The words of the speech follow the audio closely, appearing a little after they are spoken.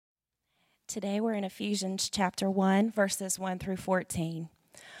Today we're in Ephesians chapter 1, verses 1 through 14.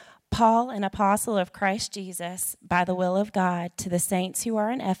 Paul, an apostle of Christ Jesus, by the will of God, to the saints who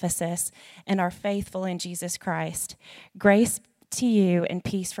are in Ephesus and are faithful in Jesus Christ. Grace to you and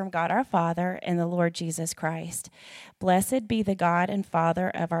peace from God our Father and the Lord Jesus Christ. Blessed be the God and Father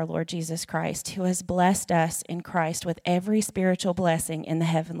of our Lord Jesus Christ, who has blessed us in Christ with every spiritual blessing in the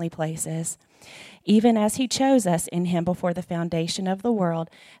heavenly places, even as he chose us in him before the foundation of the world,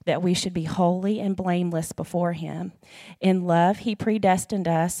 that we should be holy and blameless before him. In love, he predestined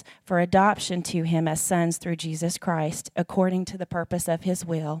us for adoption to him as sons through Jesus Christ, according to the purpose of his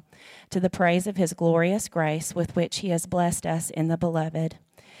will, to the praise of his glorious grace with which he has blessed us in the Beloved.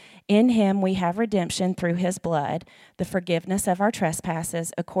 In him we have redemption through his blood, the forgiveness of our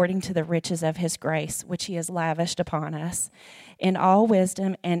trespasses, according to the riches of his grace, which he has lavished upon us, in all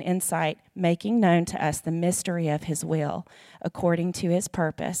wisdom and insight, making known to us the mystery of his will, according to his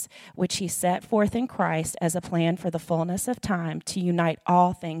purpose, which he set forth in Christ as a plan for the fullness of time to unite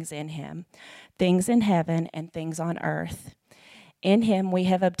all things in him, things in heaven and things on earth. In him we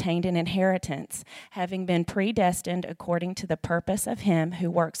have obtained an inheritance, having been predestined according to the purpose of him who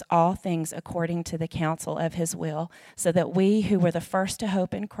works all things according to the counsel of his will, so that we who were the first to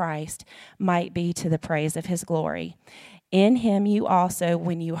hope in Christ might be to the praise of his glory. In him you also,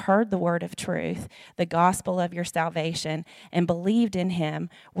 when you heard the word of truth, the gospel of your salvation, and believed in him,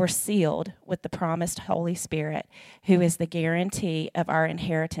 were sealed with the promised Holy Spirit, who is the guarantee of our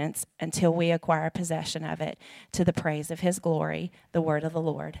inheritance until we acquire possession of it, to the praise of his glory. The word of the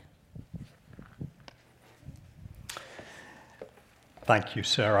Lord. Thank you,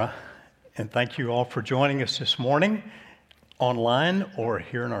 Sarah, and thank you all for joining us this morning, online or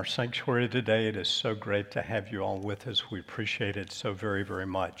here in our sanctuary today. It is so great to have you all with us. We appreciate it so very, very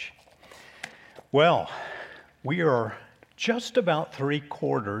much. Well, we are just about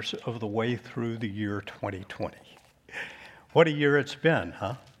 3/4 of the way through the year 2020. What a year it's been,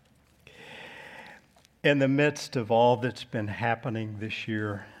 huh? In the midst of all that's been happening this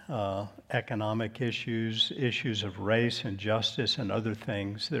year, economic issues of race and justice and other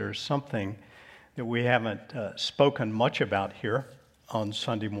things, there's something that we haven't spoken much about here on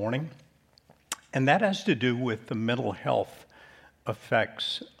Sunday morning, and that has to do with the mental health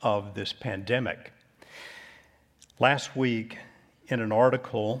effects of this pandemic. Last week, in an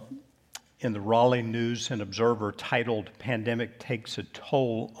article in the Raleigh News and Observer titled "Pandemic Takes a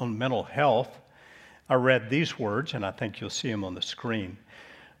Toll on Mental Health," I read these words, and I think you'll see them on the screen.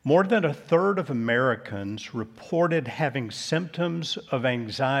 More than a third of Americans reported having symptoms of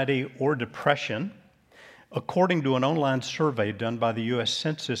anxiety or depression, according to an online survey done by the U.S.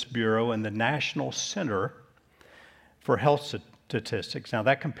 Census Bureau and the National Center for Health Statistics. Now,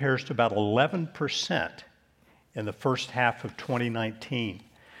 that compares to about 11% in the first half of 2019.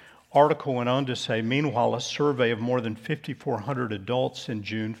 Article went on to say, meanwhile, a survey of more than 5,400 adults in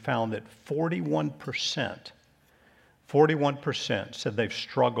June found that 41% said they've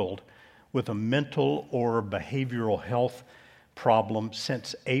struggled with a mental or behavioral health problem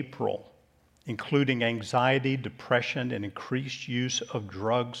since April, including anxiety, depression, and increased use of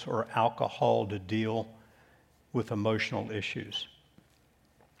drugs or alcohol to deal with emotional issues.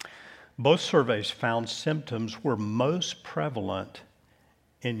 Both surveys found symptoms were most prevalent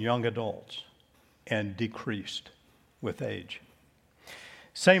in young adults and decreased with age.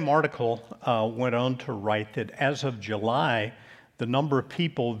 Same article went on to write that as of July, the number of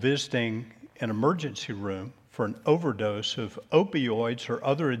people visiting an emergency room for an overdose of opioids or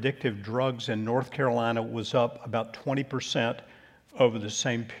other addictive drugs in North Carolina was up about 20% over the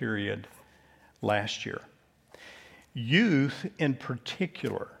same period last year. Youth in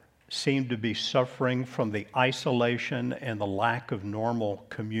particular seem to be suffering from the isolation and the lack of normal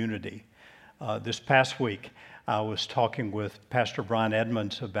community. This past week, I was talking with Pastor Brian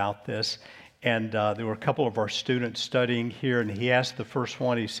Edmonds about this, and there were a couple of our students studying here, and he asked the first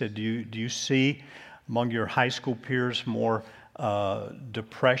one, he said, do you see among your high school peers more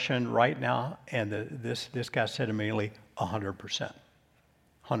depression right now? And this guy said immediately, 100%.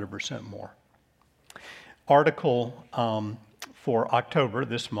 100% more. Article for October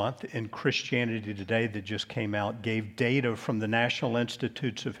this month in Christianity Today that just came out gave data from the National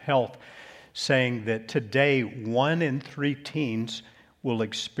Institutes of Health saying that today 1 in 3 teens will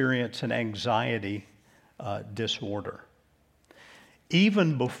experience an anxiety disorder.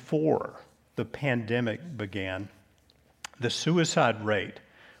 Even before the pandemic began, the suicide rate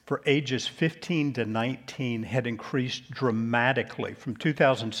for ages 15 to 19 had increased dramatically. From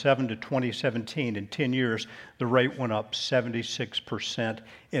 2007 to 2017, in 10 years, the rate went up 76%,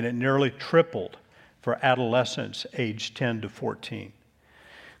 and it nearly tripled for adolescents aged 10 to 14.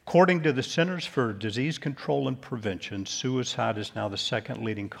 According to the Centers for Disease Control and Prevention, suicide is now the second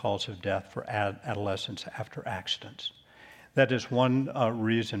leading cause of death for adolescents after accidents. That is one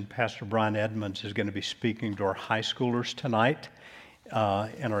reason Pastor Brian Edmonds is going to be speaking to our high schoolers tonight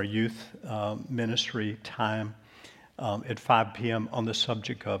in our youth ministry time at 5 p.m. on the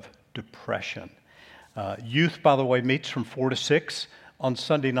subject of depression. Youth, by the way, meets from 4 to 6 on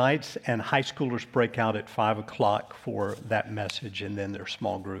Sunday nights, and high schoolers break out at 5 o'clock for that message, and then their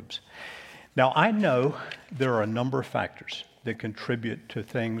small groups. Now, I know there are a number of factors that contribute to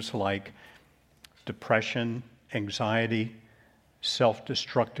things like depression, anxiety,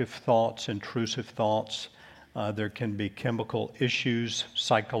 self-destructive thoughts, intrusive thoughts. There can be chemical issues,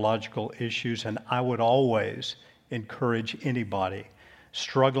 psychological issues, and I would always encourage anybody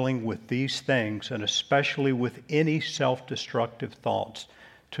struggling with these things, and especially with any self-destructive thoughts,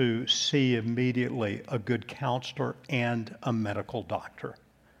 to see immediately a good counselor and a medical doctor.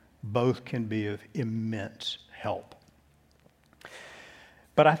 Both can be of immense help.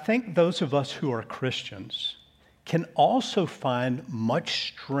 But I think those of us who are Christians can also find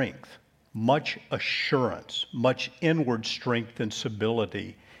much strength, much assurance, much inward strength and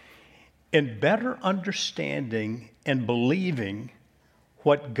stability in better understanding and believing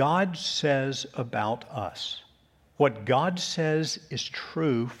what God says about us. What God says is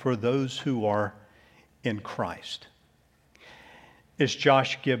true for those who are in Christ. As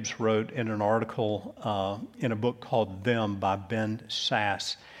Josh Gibbs wrote in an article in a book called Them by Ben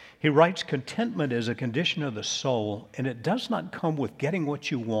Sass, he writes, contentment is a condition of the soul, and it does not come with getting what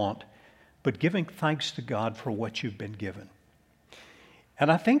you want, but giving thanks to God for what you've been given.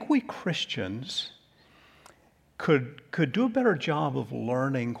 And I think we Christians could do a better job of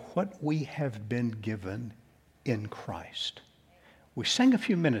learning what we have been given in Christ. We sang a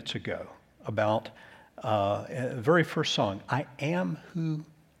few minutes ago about the very first song, I am who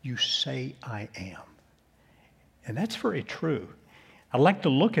you say I am. And that's very true. I'd like to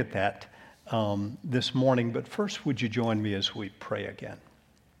look at that this morning, but first would you join me as we pray again?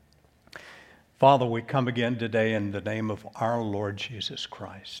 Father, we come again today in the name of our Lord Jesus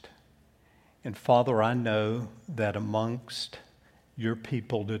Christ. And Father, I know that amongst your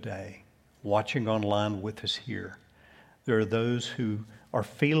people today, watching online with us here, there are those who are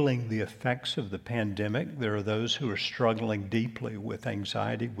feeling the effects of the pandemic. There are those who are struggling deeply with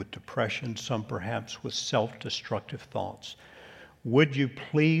anxiety, with depression, some perhaps with self-destructive thoughts. Would you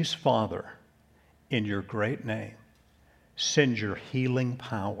please, Father, in your great name, send your healing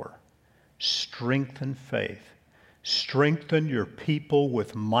power, strengthen faith, strengthen your people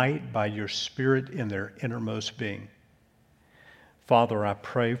with might by your Spirit in their innermost being. Father, I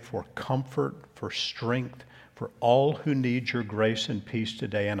pray for comfort, for strength, for all who need your grace and peace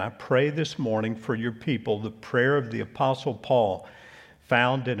today. And I pray this morning for your people, the prayer of the Apostle Paul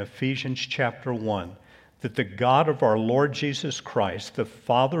found in Ephesians chapter 1, that the God of our Lord Jesus Christ, the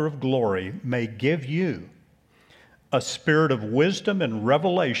Father of glory, may give you a spirit of wisdom and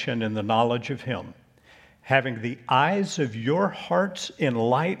revelation in the knowledge of him, having the eyes of your hearts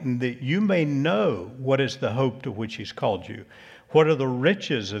enlightened, that you may know what is the hope to which he's called you, what are the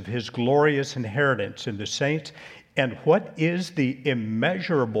riches of his glorious inheritance in the saints, and what is the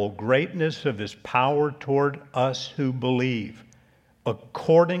immeasurable greatness of his power toward us who believe,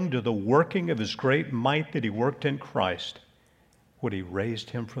 according to the working of his great might that he worked in Christ when he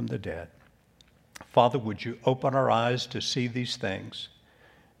raised him from the dead. Father, would you open our eyes to see these things?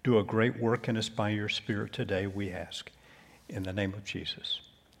 Do a great work in us by your Spirit today, we ask. In the name of Jesus.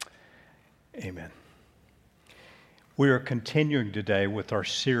 Amen. We are continuing today with our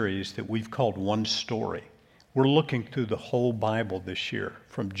series that we've called One Story. We're looking through the whole Bible this year,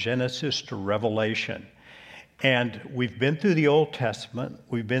 from Genesis to Revelation. And we've been through the Old Testament.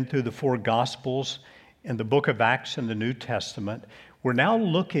 We've been through the 4 Gospels and the book of Acts in the New Testament. We're now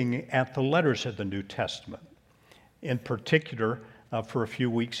looking at the letters of the New Testament. In particular, for a few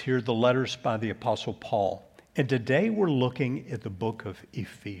weeks here, the letters by the Apostle Paul. And today we're looking at the book of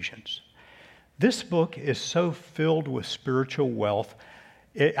Ephesians. This book is so filled with spiritual wealth.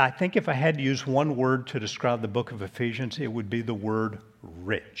 I think if I had to use one word to describe the book of Ephesians, it would be the word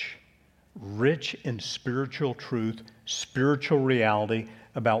rich. Rich in spiritual truth, spiritual reality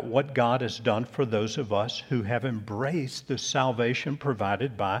about what God has done for those of us who have embraced the salvation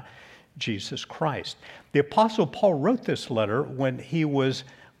provided by Jesus Christ. The Apostle Paul wrote this letter when he was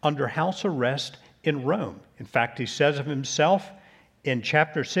under house arrest in Rome. In fact, he says of himself in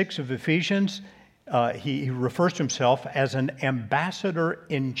chapter 6 of Ephesians, he refers to himself as an ambassador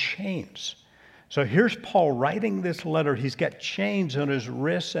in chains. So here's Paul writing this letter. He's got chains on his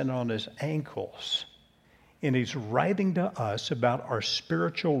wrists and on his ankles. and he's writing to us about our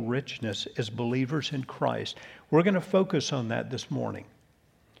spiritual richness as believers in Christ. We're going to focus on that this morning,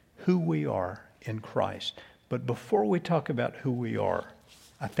 who we are in Christ. But before we talk about who we are,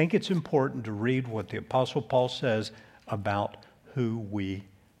 I think it's important to read what the Apostle Paul says about who we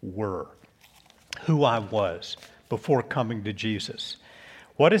were, who I was before coming to Jesus.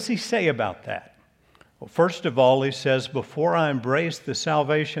 What does he say about that? Well, first of all, he says, before I embraced the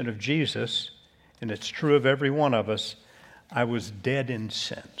salvation of Jesus, and it's true of every one of us, I was dead in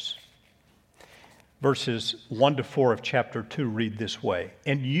sins. Verses 1 to 4 of chapter 2 read this way,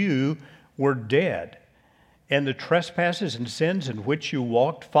 and you were dead, and the trespasses and sins in which you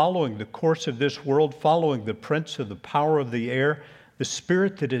walked, following the course of this world, following the prince of the power of the air, the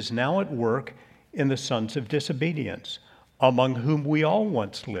spirit that is now at work in the sons of disobedience, among whom we all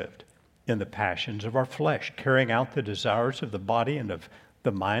once lived, in the passions of our flesh, carrying out the desires of the body and of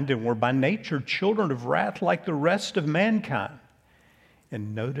the mind, and were by nature children of wrath like the rest of mankind.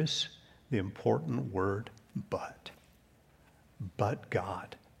 And notice the important word, but. But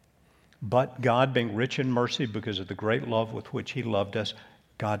God. But God, being rich in mercy because of the great love with which he loved us,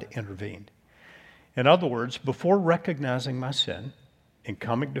 God intervened. In other words, before recognizing my sin and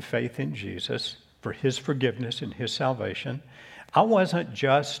coming to faith in Jesus for his forgiveness and his salvation, I wasn't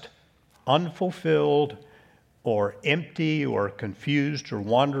just unfulfilled or empty or confused or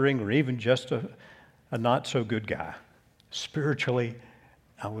wandering or even just a not so good guy. Spiritually,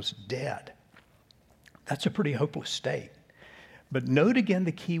 I was dead. That's a pretty hopeless state. But note again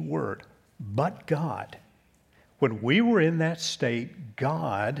the key word, but God. When we were in that state,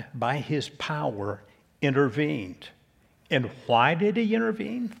 God, by his power, intervened. And why did he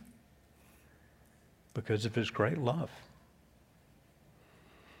intervene? Because of his great love.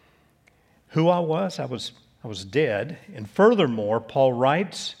 Who I was dead. And furthermore, Paul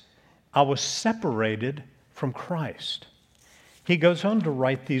writes, I was separated from Christ. He goes on to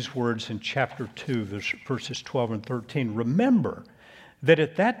write these words in chapter 2, verses 12 and 13. Remember that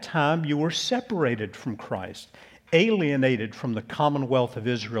at that time you were separated from Christ, alienated from the commonwealth of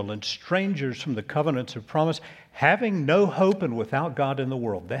Israel, and strangers from the covenants of promise, having no hope and without God in the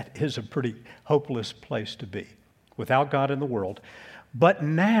world. That is a pretty hopeless place to be, without God in the world. But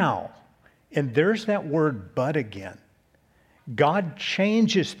now, and there's that word but again, God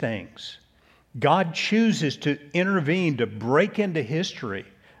changes things. God chooses to intervene, to break into history.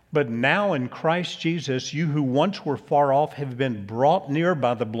 But now in Christ Jesus, you who once were far off have been brought near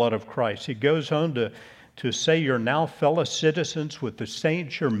by the blood of Christ. He goes on to say you're now fellow citizens with the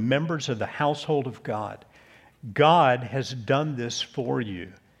saints, you're members of the household of God. God has done this for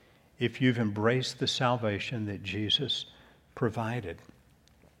you if you've embraced the salvation that Jesus provided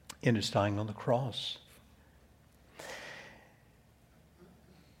in his dying on the cross.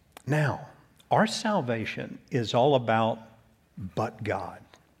 Now, our salvation is all about but God.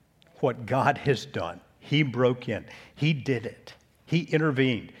 What God has done. He broke in. He did it. He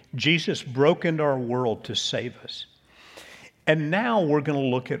intervened. Jesus broke into our world to save us. And now we're going to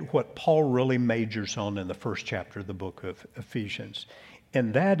look at what Paul really majors on in the first chapter of the book of Ephesians.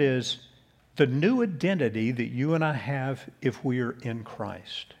 And that is the new identity that you and I have if we are in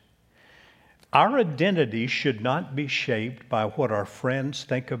Christ. Our identity should not be shaped by what our friends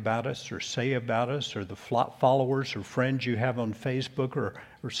think about us or say about us, or the followers or friends you have on Facebook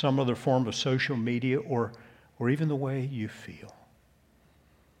or some other form of social media, or even the way you feel.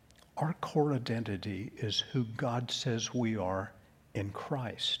 Our core identity is who God says we are in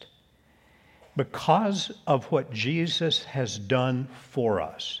Christ. Because of what Jesus has done for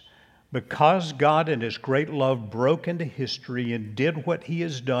us, because God in his great love broke into history and did what he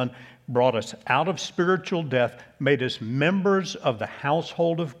has done, brought us out of spiritual death, made us members of the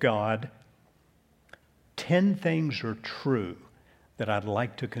household of God, 10 things are true that I'd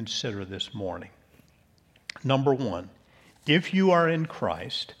like to consider this morning. Number one, if you are in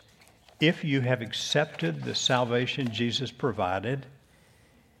Christ, if you have accepted the salvation Jesus provided,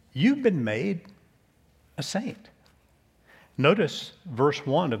 you've been made a saint. Notice verse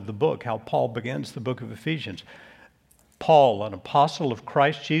 1 of the book, how Paul begins the book of Ephesians. Paul, an apostle of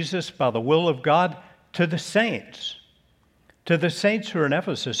Christ Jesus, by the will of God, to the saints who are in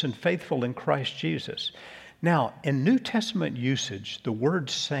Ephesus and faithful in Christ Jesus. Now, in New Testament usage, the word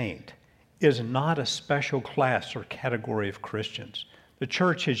saint is not a special class or category of Christians. The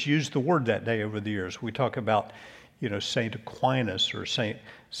church has used the word that day over the years. We talk about, St. Aquinas or St.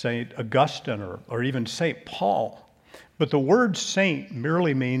 Augustine or even St. Paul. But the word saint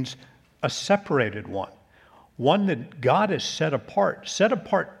merely means a separated one that God has set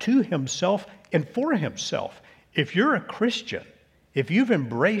apart to himself and for himself. If you're a Christian, if you've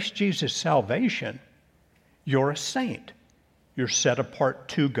embraced Jesus' salvation, You're a saint. You're set apart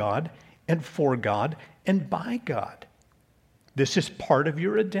to God and for God and by God. This is part of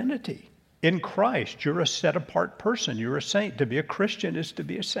your identity. In Christ, you're a set apart person. You're a saint. To be a Christian is to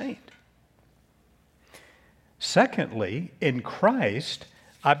be a saint. Secondly, in Christ,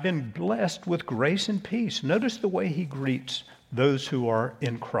 I've been blessed with grace and peace. Notice the way he greets those who are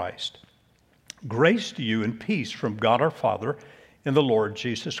in Christ. Grace to you and peace from God our Father and the Lord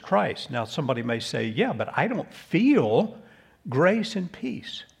Jesus Christ. Now, somebody may say, yeah, but I don't feel grace and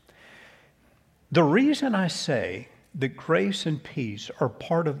peace. The reason I say that grace and peace are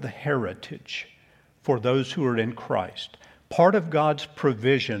part of the heritage for those who are in Christ, part of God's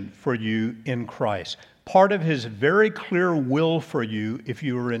provision for you in Christ, part of his very clear will for you if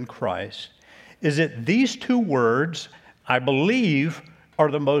you are in Christ, is that these two words, I believe,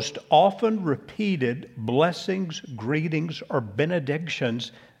 are the most often repeated blessings, greetings, or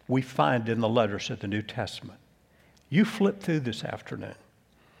benedictions we find in the letters of the New Testament. You flip through this afternoon.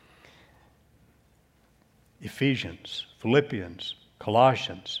 Ephesians, Philippians,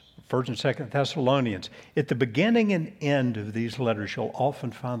 Colossians, 1st and 2nd Thessalonians. At the beginning and end of these letters, you'll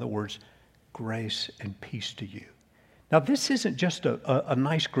often find the words grace and peace to you. Now, this isn't just a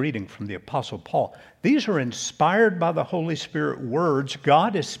nice greeting from the Apostle Paul. These are inspired by the Holy Spirit words.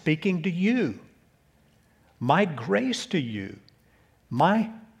 God is speaking to you. My grace to you. My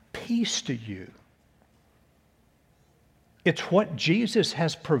peace to you. It's what Jesus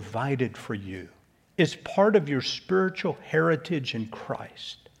has provided for you. It's part of your spiritual heritage in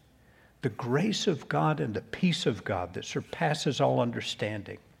Christ. The grace of God and the peace of God that surpasses all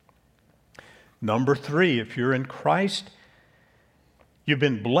understanding. Number 3, if you're in Christ, you've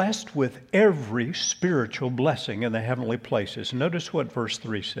been blessed with every spiritual blessing in the heavenly places. Notice what verse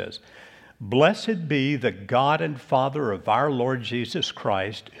 3 says. Blessed be the God and Father of our Lord Jesus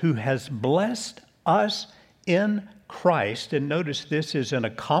Christ, who has blessed us in Christ. And notice this is an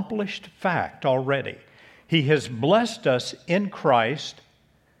accomplished fact already. He has blessed us in Christ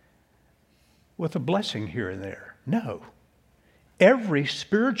with a blessing here and there. No. Every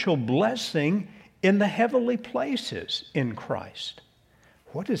spiritual blessing in the heavenly places in Christ.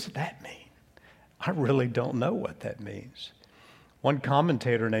 What does that mean? I really don't know what that means. One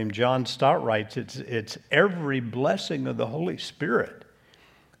commentator named John Stott writes, it's every blessing of the Holy Spirit.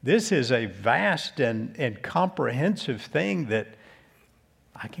 This is a vast and comprehensive thing that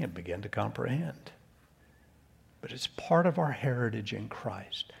I can't begin to comprehend. But it's part of our heritage in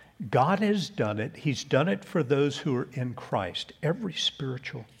Christ. God has done it. He's done it for those who are in Christ. Every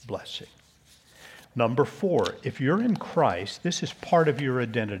spiritual blessing. Number 4, if you're in Christ, this is part of your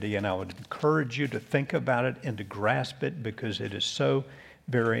identity, and I would encourage you to think about it and to grasp it because it is so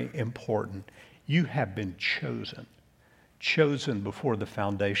very important. You have been chosen before the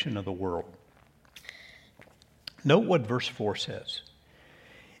foundation of the world. Note what verse 4 says.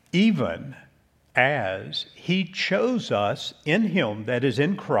 Even as he chose us in him, that is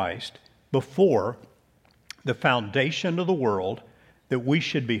in Christ, before the foundation of the world, that we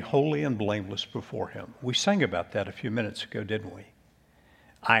should be holy and blameless before him. We sang about that a few minutes ago, didn't we?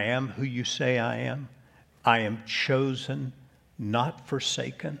 I am who you say I am. I am chosen, not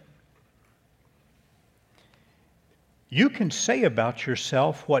forsaken. You can say about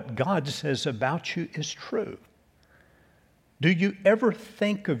yourself what God says about you is true. Do you ever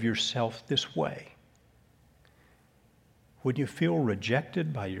think of yourself this way? When you feel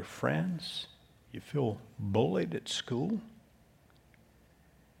rejected by your friends, you feel bullied at school?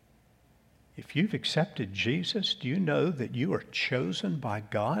 If you've accepted Jesus, do you know that you are chosen by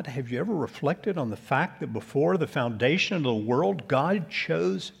God? Have you ever reflected on the fact that before the foundation of the world, God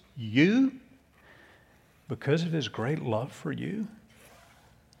chose you because of his great love for you?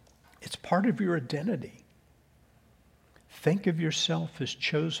 It's part of your identity. Think of yourself as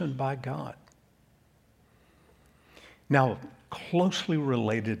chosen by God. Now, closely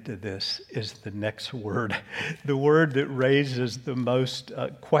related to this is the next word, the word that raises the most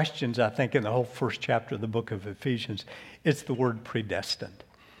questions, I think, in the whole first chapter of the book of Ephesians. It's the word predestined.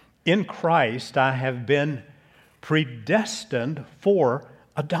 In Christ, I have been predestined for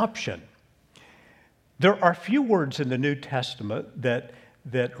adoption. There are few words in the New Testament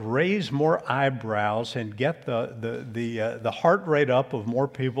that raise more eyebrows and get the heart rate up of more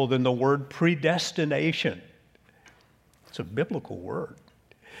people than the word predestination. It's a biblical word.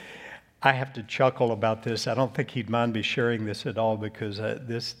 I have to chuckle about this. I don't think he'd mind me sharing this at all because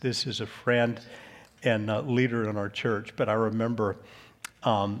this is a friend and leader in our church. But I remember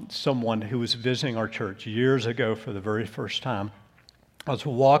someone who was visiting our church years ago for the very first time. I was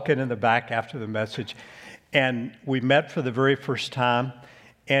walking in the back after the message, and we met for the very first time.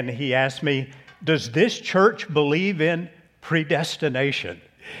 And he asked me, does this church believe in predestination?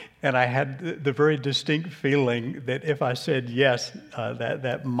 And I had the very distinct feeling that if I said yes,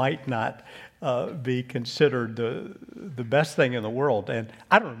 that might not be considered the best thing in the world. And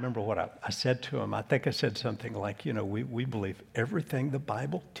I don't remember what I said to him. I think I said something like, we believe everything the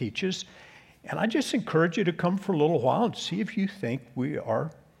Bible teaches. And I just encourage you to come for a little while and see if you think we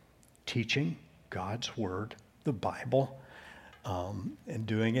are teaching God's Word, the Bible, and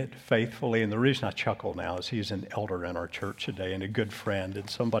doing it faithfully. And the reason I chuckle now is he's an elder in our church today and a good friend and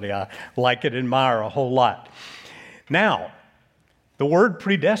somebody I like and admire a whole lot. Now, the word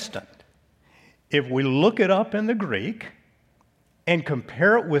predestined, if we look it up in the Greek and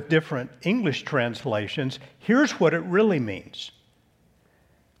compare it with different English translations, here's what it really means.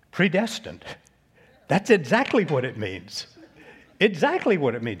 Predestined. That's exactly what it means. Exactly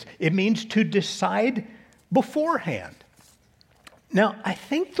what it means. It means to decide beforehand. Now, I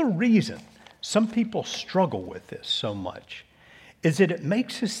think the reason some people struggle with this so much is that it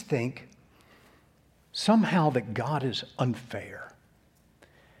makes us think somehow that God is unfair.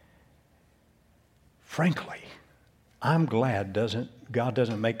 Frankly, I'm glad God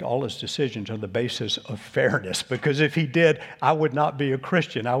doesn't make all his decisions on the basis of fairness, because if he did, I would not be a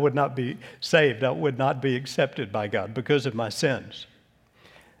Christian. I would not be saved. I would not be accepted by God because of my sins.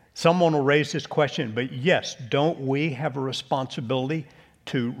 Someone will raise this question, but yes, don't we have a responsibility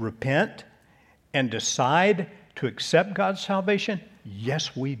to repent and decide to accept God's salvation?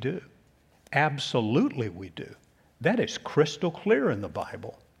 Yes, we do. Absolutely we do. That is crystal clear in the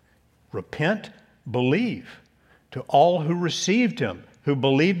Bible. Repent, believe. To all who received him, who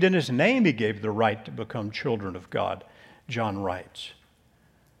believed in his name, he gave the right to become children of God, John writes.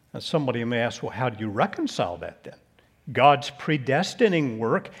 Now somebody may ask, well, how do you reconcile that then? God's predestining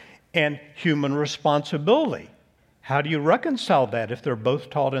work and human responsibility. How do you reconcile that if they're both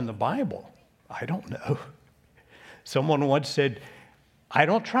taught in the Bible? I don't know. Someone once said, I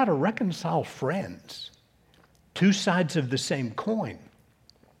don't try to reconcile friends. Two sides of the same coin.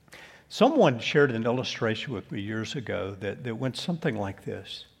 Someone shared an illustration with me years ago that went something like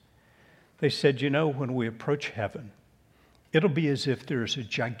this. They said, when we approach heaven, it'll be as if there's a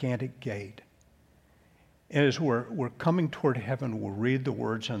gigantic gate. And as we're coming toward heaven, we'll read the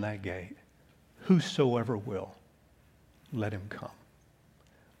words on that gate. Whosoever will, let him come.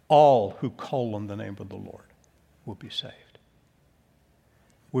 All who call on the name of the Lord will be saved.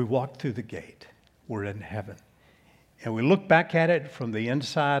 We walk through the gate. We're in heaven. And we look back at it from the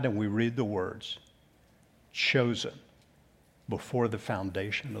inside and we read the words, chosen before the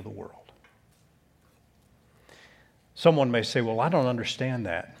foundation of the world. Someone may say, well, I don't understand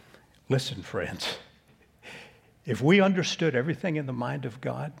that. Listen, friends, if we understood everything in the mind of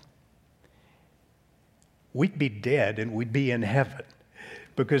God, we'd be dead and we'd be in heaven,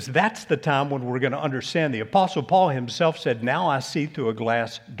 because that's the time when we're going to understand. The Apostle Paul himself said, now I see through a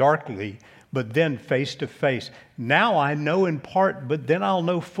glass darkly, but then face to face. Now I know in part, but then I'll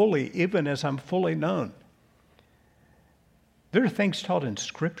know fully, even as I'm fully known. There are things taught in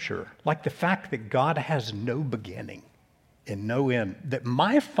Scripture, like the fact that God has no beginning and no end, that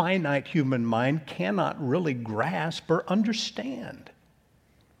my finite human mind cannot really grasp or understand.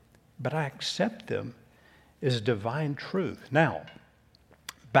 But I accept them as divine truth. Now,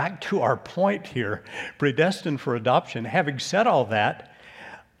 back to our point here, predestined for adoption. Having said all that,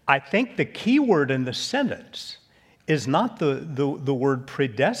 I think the key word in the sentence is not the word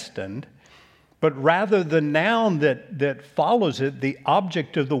predestined, but rather the noun that follows it, the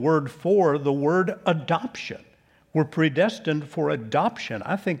object of the word for, the word adoption. We're predestined for adoption.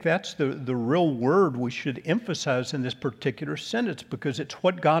 I think that's the real word we should emphasize in this particular sentence, because it's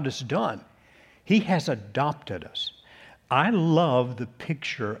what God has done. He has adopted us. I love the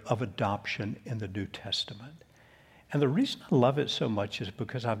picture of adoption in the New Testament. And the reason I love it so much is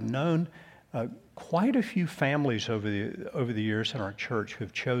because I've known quite a few families over the years in our church who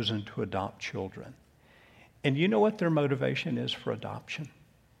have chosen to adopt children. And you know what their motivation is for adoption?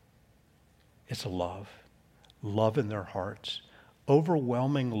 It's love. Love in their hearts.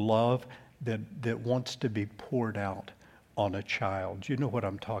 Overwhelming love that wants to be poured out on a child. You know what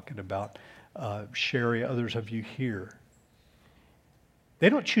I'm talking about. Sherry, others of you here. They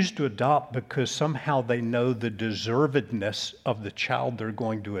don't choose to adopt because somehow they know the deservedness of the child they're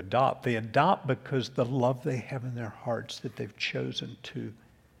going to adopt. They adopt because the love they have in their hearts that they've chosen to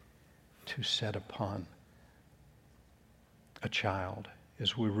set upon a child.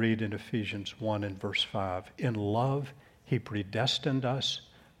 As we read in Ephesians 1 and verse 5, in love he predestined us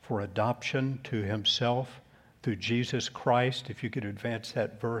for adoption to himself through Jesus Christ, if you could advance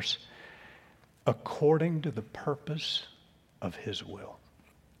that verse, according to the purpose of his will.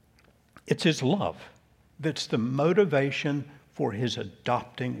 It's his love that's the motivation for his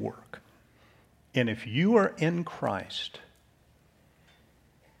adopting work. And if you are in Christ,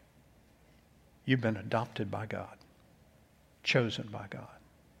 you've been adopted by God, chosen by God.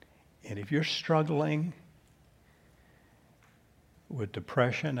 And if you're struggling with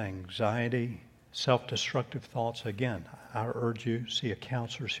depression, anxiety, self-destructive thoughts, again, I urge you, see a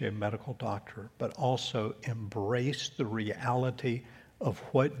counselor, see a medical doctor, but also embrace the reality of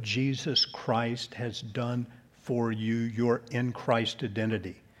what Jesus Christ has done for you, your in Christ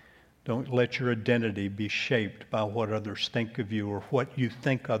identity. Don't let your identity be shaped by what others think of you or what you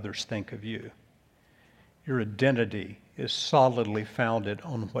think others think of you. Your identity is solidly founded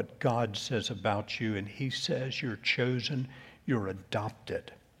on what God says about you, and he says you're chosen, you're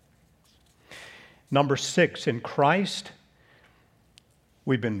adopted. Number 6, in Christ,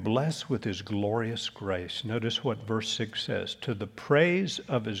 we've been blessed with his glorious grace. Notice what verse 6 says. To the praise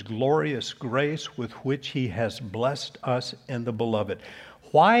of his glorious grace with which he has blessed us in the beloved.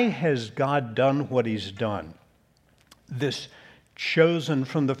 Why has God done what he's done? This chosen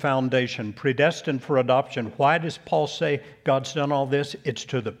from the foundation, predestined for adoption. Why does Paul say God's done all this? It's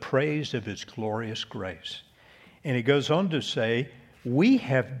to the praise of his glorious grace. And he goes on to say, we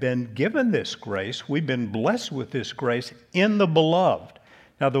have been given this grace. We've been blessed with this grace in the beloved.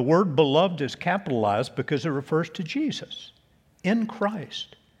 Now, the word beloved is capitalized because it refers to Jesus, in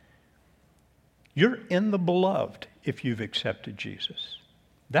Christ. You're in the beloved if you've accepted Jesus.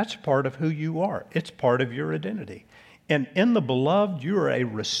 That's part of who you are. It's part of your identity. And in the beloved, you are a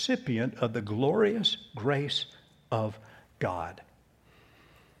recipient of the glorious grace of God.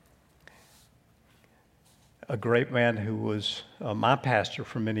 A great man who was my pastor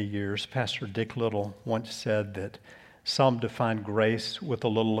for many years, Pastor Dick Little, once said that some define grace with a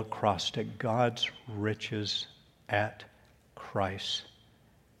little acrostic: God's riches at Christ's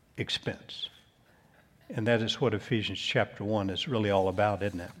expense. And that is what Ephesians chapter 1 is really all about,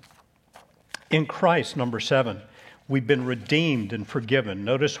 isn't it? In Christ, number 7, we've been redeemed and forgiven.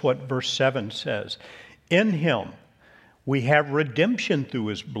 Notice what verse 7 says. In him we have redemption through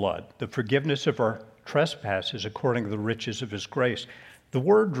his blood, the forgiveness of our trespasses according to the riches of his grace. The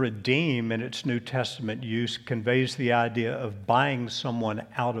word redeem in its New Testament use conveys the idea of buying someone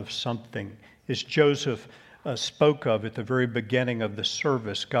out of something. As Joseph spoke of at the very beginning of the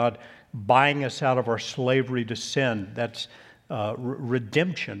service, God buying us out of our slavery to sin. That's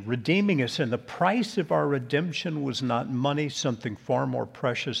redemption, redeeming us. And the price of our redemption was not money, something far more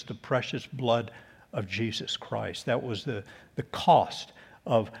precious, the precious blood of Jesus Christ. That was the cost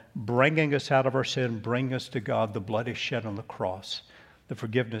of bringing us out of our sin, bringing us to God. The blood is shed on the cross, the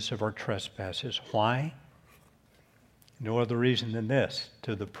forgiveness of our trespasses. Why? No other reason than this: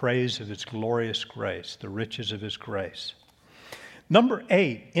 to the praise of his glorious grace, the riches of his grace. Number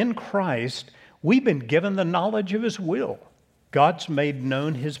 8, in Christ, we've been given the knowledge of his will. God's made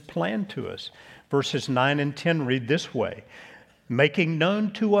known his plan to us. Verses 9 and 10 read this way: making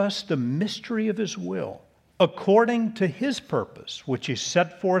known to us the mystery of his will, according to his purpose, which he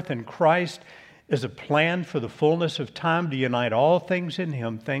set forth in Christ as a plan for the fullness of time to unite all things in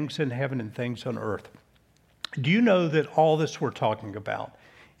him, things in heaven and things on earth. Do you know that all this we're talking about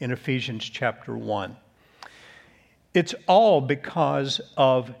in Ephesians chapter 1, it's all because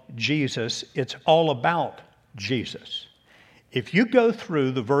of Jesus. It's all about Jesus. If you go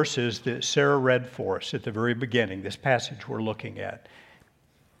through the verses that Sarah read for us at the very beginning, this passage we're looking at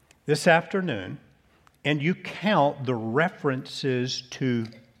this afternoon, and you count the references to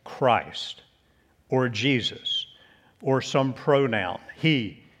Christ or Jesus or some pronoun,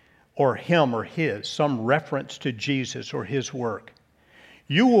 he or him or his, some reference to Jesus or his work,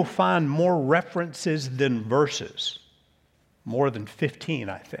 you will find more references than verses, more than 15,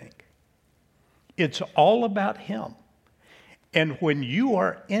 I think. It's all about him. And when you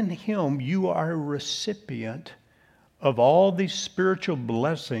are in him, you are a recipient of all these spiritual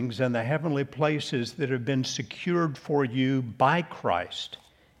blessings and the heavenly places that have been secured for you by Christ,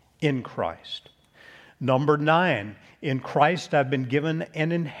 in Christ. Number 9, in Christ I've been given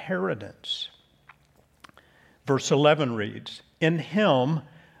an inheritance. Verse 11 reads, in him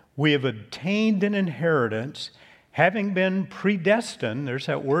we have obtained an inheritance, having been predestined, there's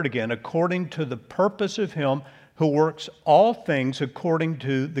that word again, according to the purpose of him who works all things according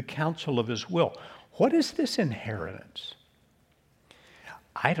to the counsel of his will. What is this inheritance?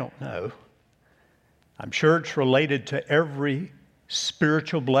 I don't know. I'm sure it's related to every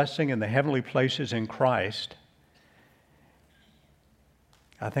spiritual blessing in the heavenly places in Christ.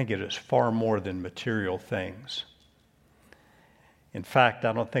 I think it is far more than material things. In fact,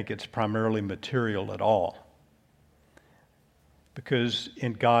 I don't think it's primarily material at all, because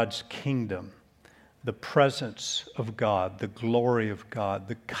in God's kingdom, the presence of God, the glory of God,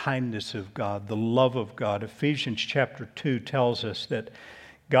 the kindness of God, the love of God. Ephesians chapter 2 tells us that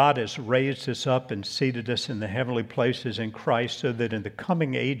God has raised us up and seated us in the heavenly places in Christ so that in the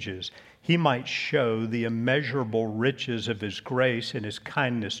coming ages He might show the immeasurable riches of His grace and His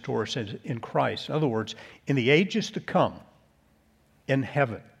kindness towards us in Christ. In other words, in the ages to come, in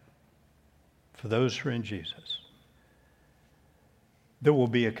heaven, for those who are in Jesus, there will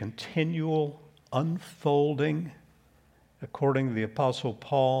be a continual unfolding, according to the Apostle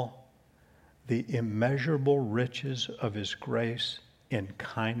Paul, the immeasurable riches of His grace in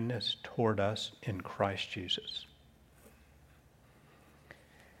kindness toward us in Christ Jesus.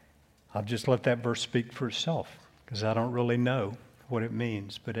 I'll just let that verse speak for itself, because I don't really know what it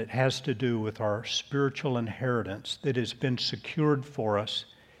means, but it has to do with our spiritual inheritance that has been secured for us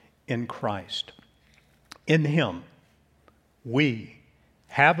in Christ. In Him, we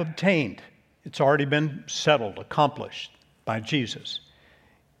have obtained, it's already been settled, accomplished by Jesus,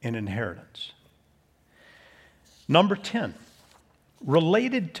 an inheritance. Number 10,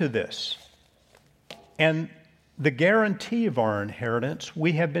 related to this, and the guarantee of our inheritance,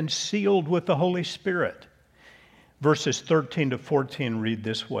 we have been sealed with the Holy Spirit. Verses 13 to 14 read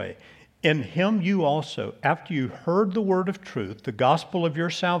this way. In Him you also, after you heard the word of truth, the gospel of your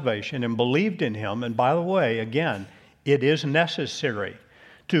salvation, and believed in Him, and by the way, again, it is necessary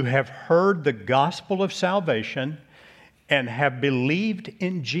to have heard the gospel of salvation and have believed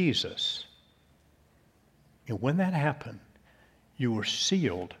in Jesus. And when that happened, you were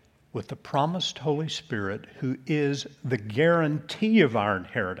sealed with the promised Holy Spirit, who is the guarantee of our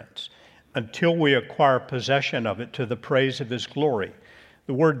inheritance until we acquire possession of it to the praise of His glory.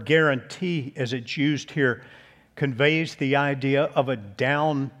 The word guarantee, as it's used here, conveys the idea of a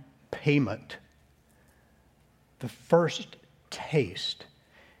down payment, the first taste.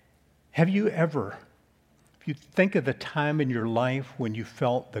 Have you ever, if you think of the time in your life when you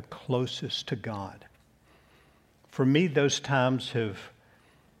felt the closest to God, for me, those times have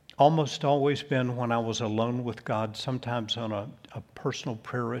almost always been when I was alone with God, sometimes on a personal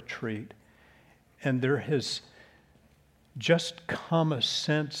prayer retreat. And there has just come a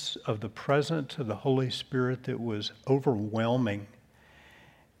sense of the presence of the Holy Spirit that was overwhelming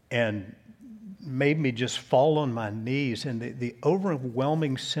and made me just fall on my knees, and the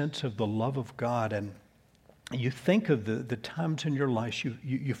overwhelming sense of the love of God. And you think of the times in your life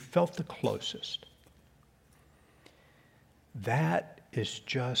you felt the closest. That is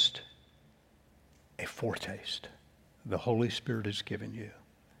just a foretaste the Holy Spirit has given you.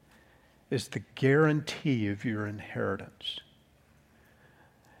 Is the guarantee of your inheritance.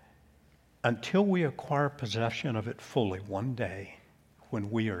 Until we acquire possession of it fully one day when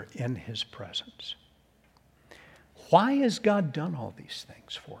we are in His presence. Why has God done all these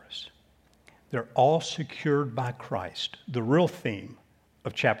things for us? They're all secured by Christ. The real theme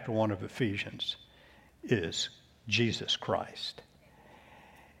of chapter 1 of Ephesians is Jesus Christ.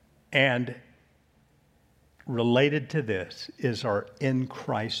 And related to this is our in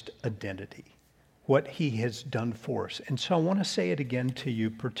Christ identity, what He has done for us. And so I want to say it again to you,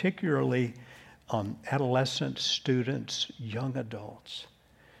 particularly adolescents, students, young adults.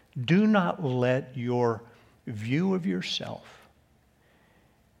 Do not let your view of yourself,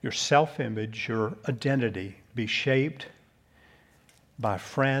 your self-image, your identity be shaped by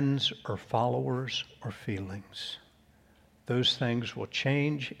friends or followers or feelings. Those things will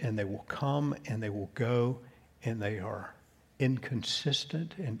change and they will come and they will go, and they are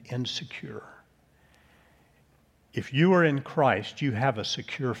inconsistent and insecure. If you are in Christ, you have a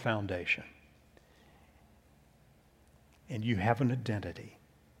secure foundation. And you have an identity.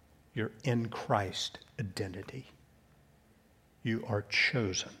 You're in Christ identity. You are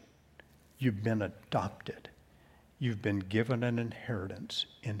chosen. You've been adopted. You've been given an inheritance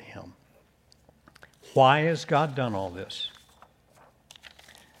in Him. Why has God done all this?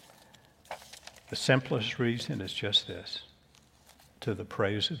 The simplest reason is just this: to the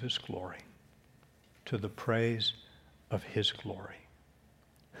praise of His glory. To the praise of His glory.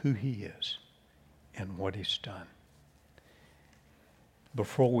 Who He is and what He's done.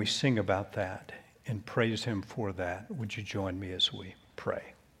 Before we sing about that and praise Him for that, would you join me as we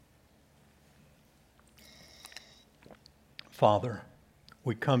pray? Father,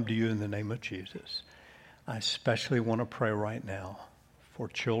 we come to You in the name of Jesus. I especially want to pray right now for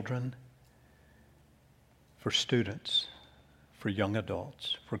children, for students, for young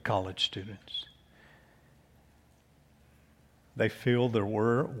adults, for college students. They feel their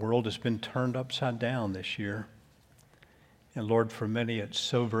world has been turned upside down this year. And Lord, for many it's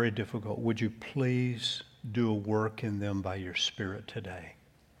so very difficult. Would You please do a work in them by your Spirit today.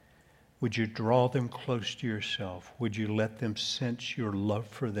 Would you draw them close to yourself? Would you let them sense your love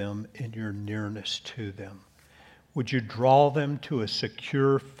for them and your nearness to them? Would you draw them to a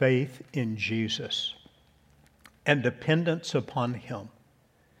secure faith in Jesus and dependence upon him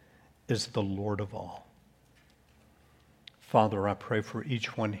as the Lord of all? Father, I pray for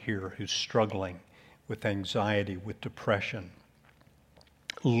each one here who's struggling with anxiety, with depression.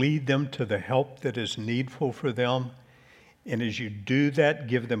 Lead them to the help that is needful for them. And as you do that,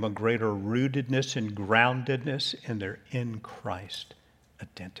 give them a greater rootedness and groundedness in their in Christ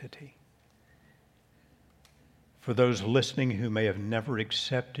identity. For those listening who may have never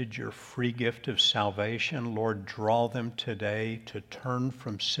accepted your free gift of salvation, Lord, draw them today to turn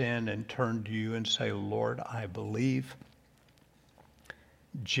from sin and turn to you and say, Lord, I believe.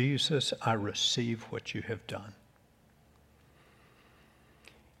 Jesus, I receive what you have done.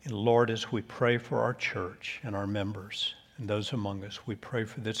 And Lord, as we pray for our church and our members and those among us, we pray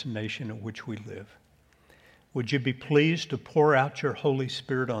for this nation in which we live. Would you be pleased to pour out your Holy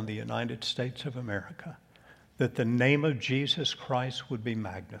Spirit on the United States of America, that the name of Jesus Christ would be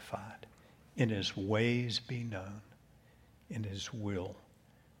magnified, and his ways be known, and his will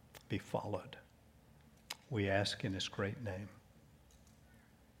be followed. We ask in his great name.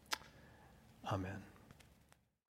 Amen.